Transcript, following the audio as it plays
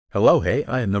Hello, hey,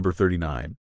 I am number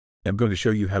 39. I'm going to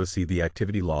show you how to see the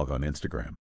activity log on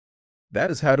Instagram.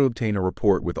 That is how to obtain a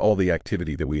report with all the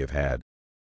activity that we have had.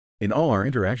 In all our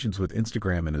interactions with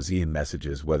Instagram and Azian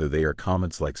messages, whether they are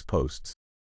comments, likes, posts,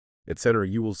 etc.,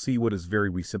 you will see what is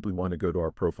we simply want to go to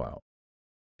our profile.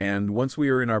 And once we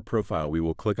are in our profile, we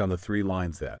will click on the three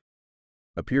lines that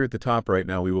appear at the top right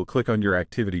now. We will click on your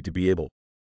activity to be able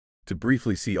to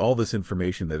briefly see all this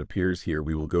information that appears here.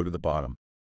 We will go to the bottom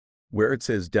where it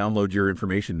says download your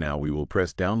information. Now we will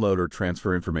press download or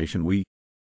transfer information. We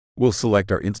will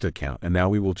select our Insta account, and now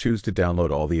we will choose to download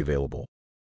all the available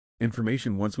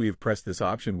information. Once we have pressed this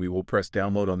option, we will press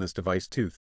download on this device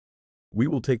too. We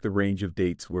will take the range of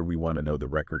dates where we want to know the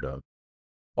record of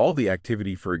all the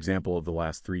activity, for example, of the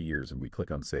last 3 years, and we click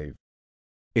on save.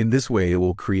 In this way, it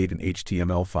will create an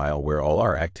HTML file where all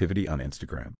our activity on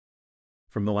Instagram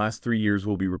from the last 3 years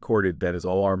will be recorded. That is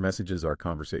all our messages, our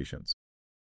conversations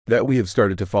that we have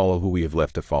started to follow, who we have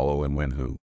left to follow, and when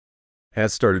who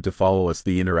has started to follow us,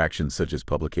 the interactions such as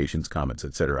publications, comments,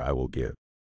 etc. I will give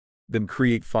them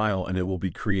create file, and it will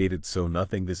be created. So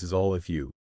nothing. This is all. If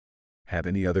you have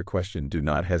any other question, do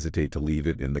not hesitate to leave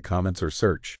it in the comments or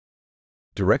search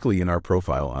directly in our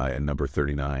profile. I am number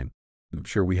 39. I'm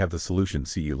sure we have the solution.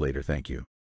 See you later. Thank you.